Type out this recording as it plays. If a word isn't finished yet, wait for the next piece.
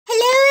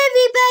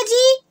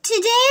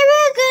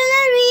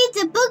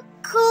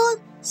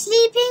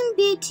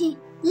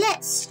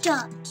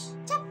starts.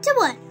 Chapter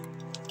 1.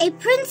 A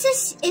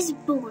Princess is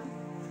Born.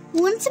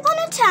 Once upon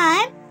a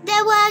time,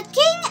 there were a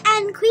king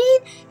and queen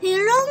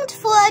who longed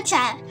for a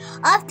child.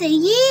 After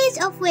years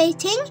of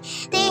waiting,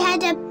 they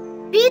had a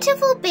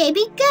beautiful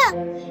baby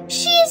girl.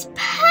 She is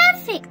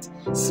perfect,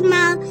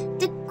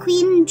 smiled the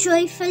queen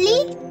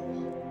joyfully.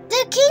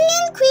 The king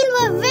and queen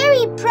were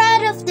very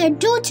proud of their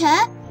daughter.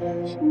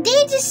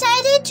 They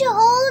decided to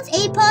hold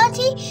a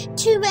party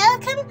to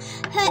welcome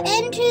her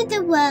into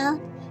the world.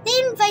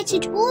 They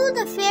invited all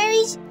the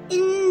fairies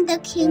in the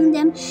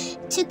kingdom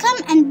to come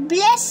and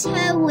bless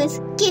her with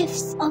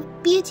gifts of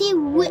beauty,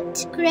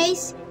 wit,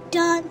 grace,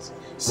 dance,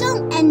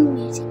 song, and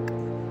music.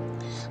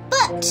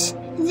 But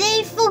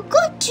they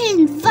forgot to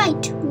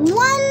invite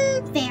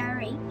one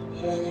fairy,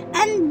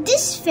 and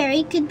this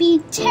fairy could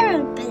be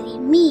terribly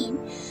mean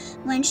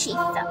when she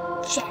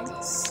felt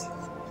jealous.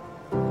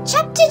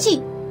 Chapter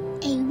 2.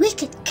 A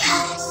Wicked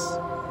Curse.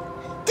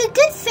 The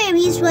good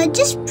fairies were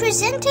just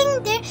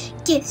presenting their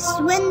gifts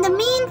when the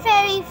mean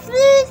fairy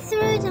flew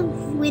through the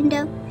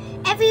window.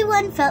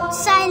 Everyone felt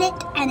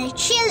silent and a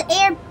chill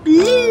air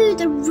blew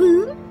the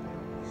room.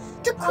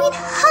 The queen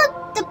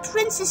hugged the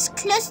princess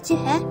close to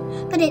her,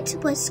 but it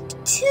was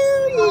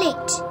too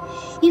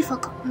late. You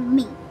forgot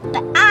me,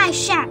 but I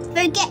shan't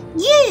forget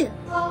you,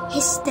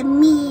 hissed the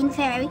mean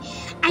fairy,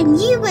 and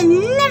you will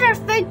never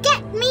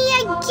forget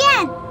me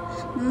again.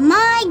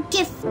 My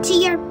gift to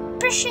your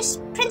precious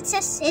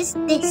princess is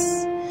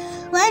this.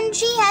 When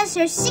she has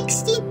her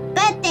 60th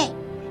birthday,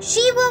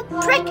 she will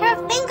prick her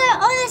finger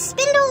on a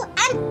spindle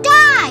and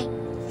die.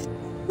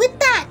 With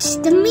that,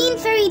 the mean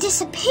fairy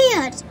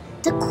disappeared.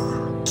 The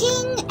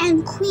king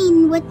and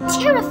queen were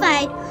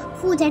terrified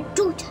for their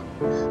daughter,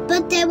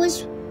 but there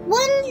was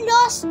one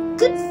last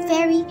good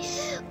fairy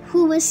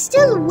who was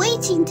still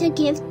waiting to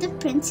give the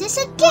princess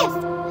a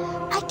gift.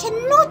 I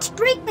cannot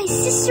break my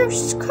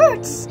sister's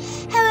skirts,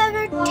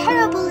 however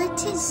terrible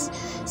it is,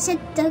 said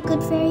the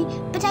good fairy,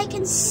 but I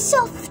can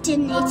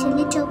soften it a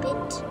little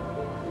bit.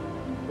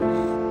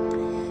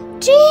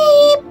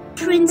 Dear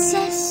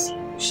princess,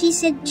 she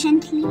said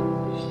gently,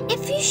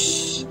 if you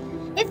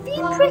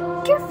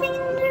prick your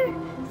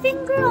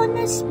finger on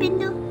a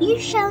spindle, you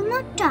shall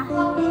not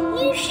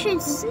die. You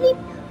should sleep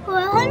for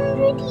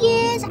 100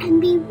 years and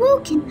be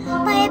woken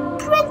by a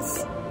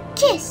prince's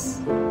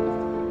kiss.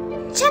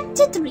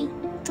 Chapter 3.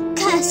 The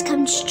curse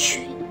comes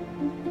true.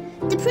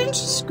 The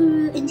princess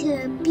grew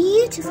into a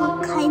beautiful,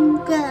 kind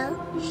girl.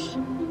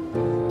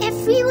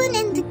 Everyone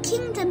in the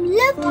kingdom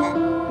loved her,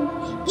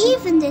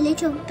 even the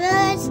little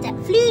birds that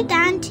flew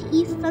down to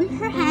eat from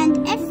her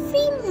hand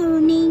every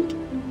morning.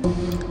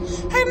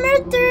 Her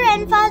mother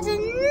and father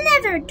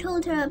never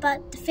told her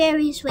about the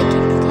fairies' wicked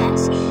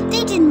curse.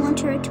 They didn't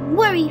want her to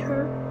worry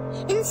her.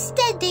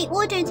 Instead, they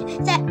ordered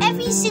that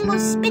every single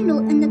spindle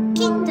in the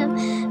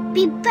kingdom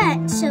be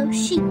burnt so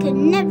she could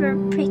never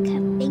prick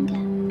her finger.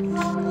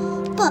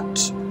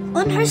 But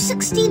on her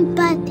 16th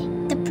birthday,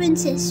 the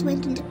princess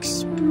went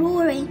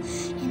exploring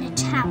in a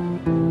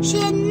tower she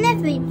had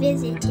never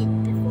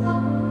visited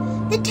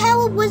before. The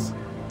tower was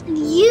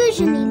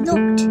usually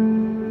locked,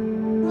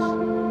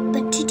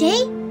 but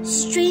today,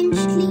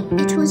 strangely,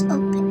 it was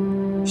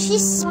open. She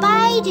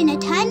spied in a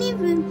tiny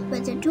room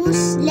where the door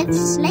left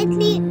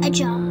slightly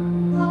ajar.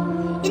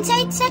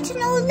 Inside sat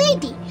an old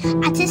lady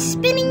at a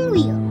spinning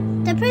wheel.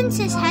 The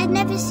princess had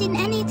never seen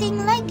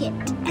anything like it,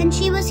 and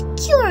she was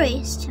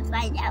curious to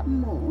find out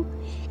more.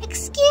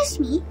 Excuse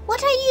me,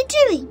 what are you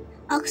doing?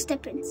 Asked the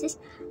princess.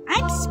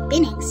 I'm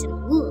spinning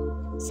some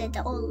wool, said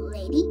the old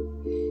lady.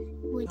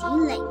 Would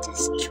you like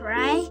to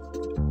try?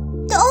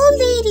 The old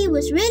lady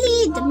was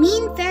really the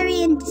mean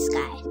fairy in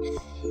disguise.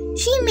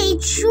 She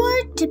made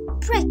sure to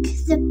prick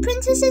the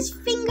princess's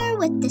finger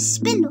with the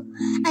spindle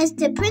as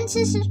the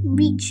princess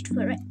reached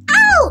for it.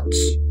 Ouch!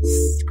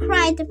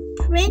 Cried the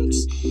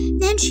prince.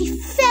 Then she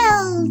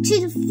fell to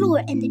the floor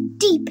in the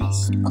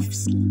deepest of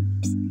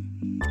sleeps.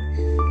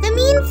 The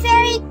mean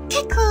fairy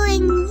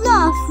cackling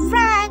laugh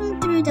rang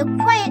through the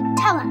quiet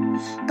tower,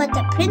 but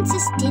the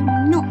princess did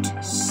not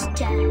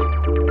stir.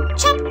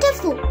 Chapter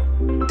 4.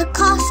 The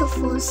castle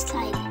falls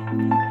silent.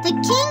 The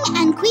king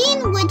and queen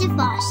were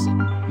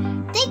devastated.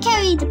 They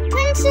carried the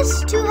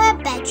princess to her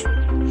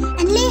bedroom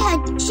and lay her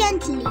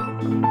gently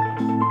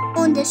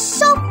on the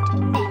soft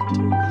bed.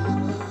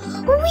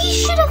 We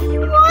should have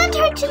warned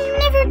her to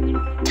never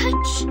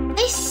touch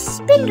a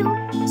spindle,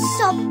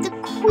 sobbed the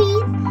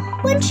queen.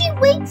 When she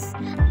wakes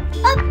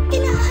up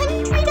in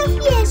 100 of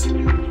years,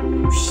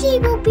 she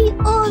will be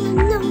all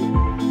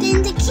alone.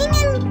 Then the king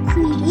and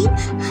queen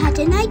had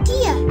an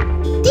idea.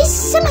 They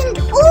summoned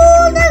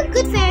all the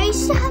good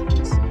fairies to help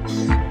us.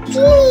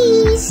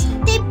 Please,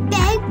 they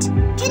begged,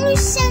 can you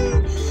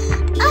send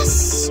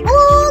us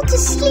all to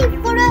sleep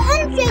for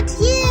 100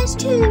 years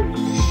too?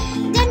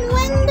 Then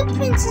when the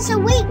princess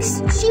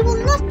awakes, she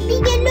will not be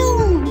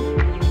alone.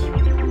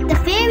 The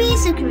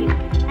fairies agreed,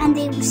 and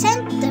they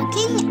sent the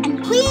king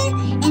and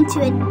queen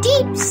into a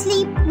deep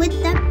sleep with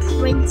the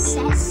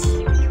princess.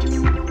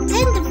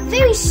 Then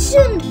very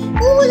soon,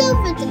 all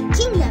over the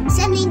kingdom,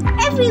 sending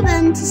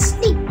everyone to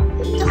sleep.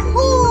 The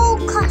whole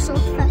castle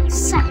fell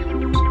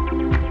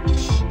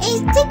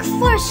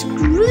grass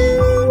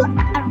grew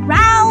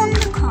around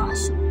the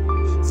castle.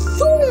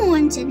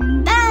 Thorns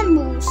and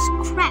bamboos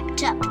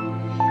crept up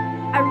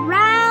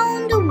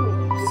around the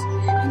walls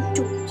and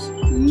doors.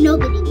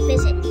 Nobody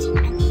visited,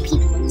 and the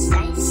people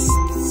inside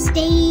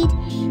stayed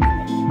in a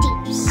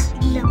deep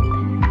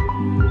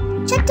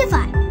slumber. Chapter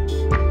 5.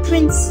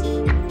 Prince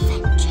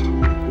Adventure.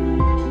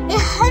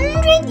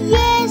 100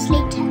 years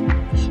later,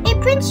 a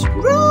prince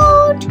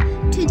rode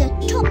to the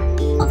top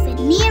of a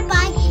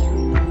nearby hill.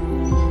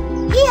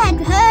 He had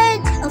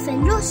heard of a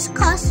lost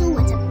castle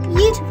with a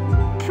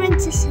beautiful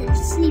princess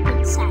asleep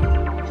inside.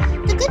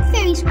 The good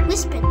fairies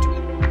whispered to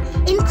him,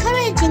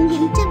 encouraging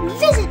him to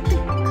visit the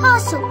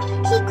castle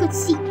he could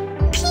see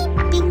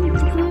peeping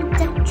through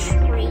the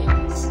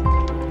trees.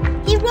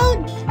 He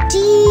rode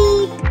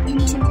deep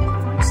into the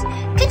forest,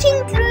 cutting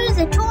through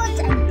the thorns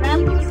and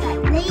brambles that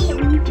lay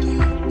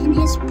in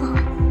his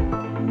path.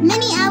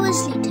 Many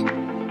hours later,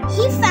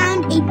 he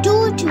found a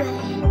door to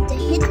the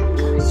hidden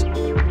castle.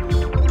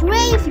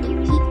 Bravely,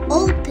 he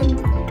opened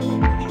the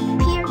door and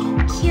peered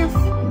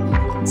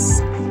carefully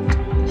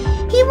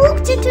inside. He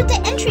walked into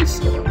the entrance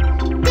door.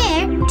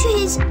 There, to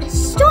his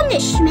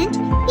astonishment,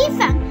 he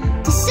found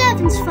the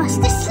servants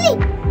fast asleep.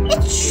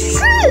 It's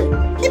true!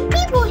 The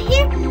people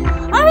here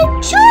are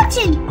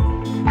enchanted!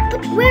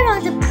 But where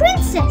are the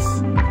princess?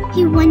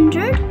 He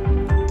wondered.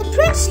 The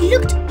prince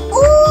looked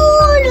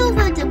all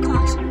over the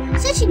castle,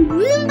 searching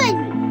room by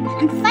room,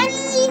 and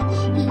finally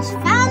he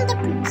found the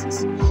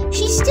princess.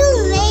 She still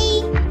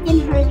lay in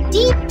her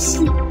deep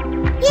sleep.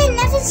 He had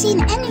never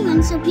seen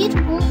anyone so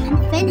beautiful and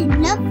fell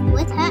in love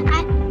with her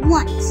at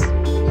once.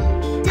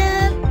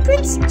 The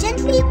prince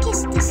gently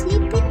kissed the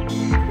sleeping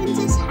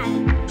princess'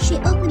 hand. She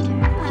opened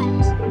her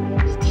eyes.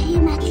 He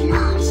came at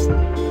last,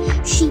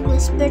 she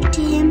whispered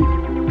to him.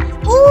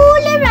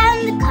 All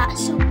around the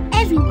castle,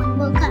 everyone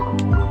woke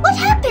up. What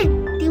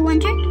happened? They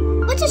wondered.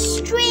 What a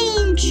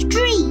strange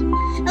dream.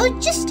 I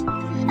was just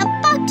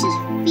about to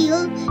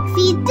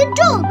feed the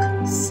dog,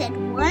 said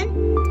one.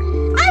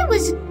 I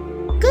was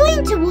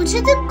going to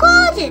water the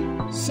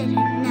garden, said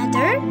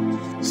another.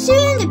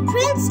 Soon the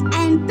prince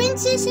and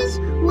princesses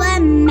were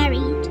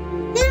married.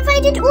 They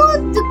invited all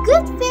the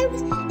good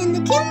fairies in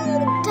the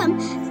kingdom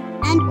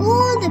and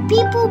all the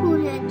people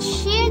who had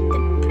shared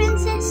the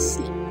princess'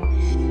 sleep.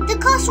 The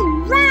castle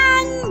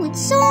rang with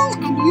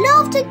song and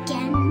laughter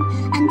again,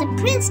 and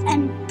the prince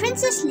and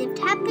princess lived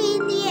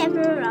happily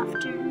ever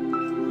after.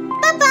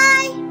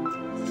 Bye-bye!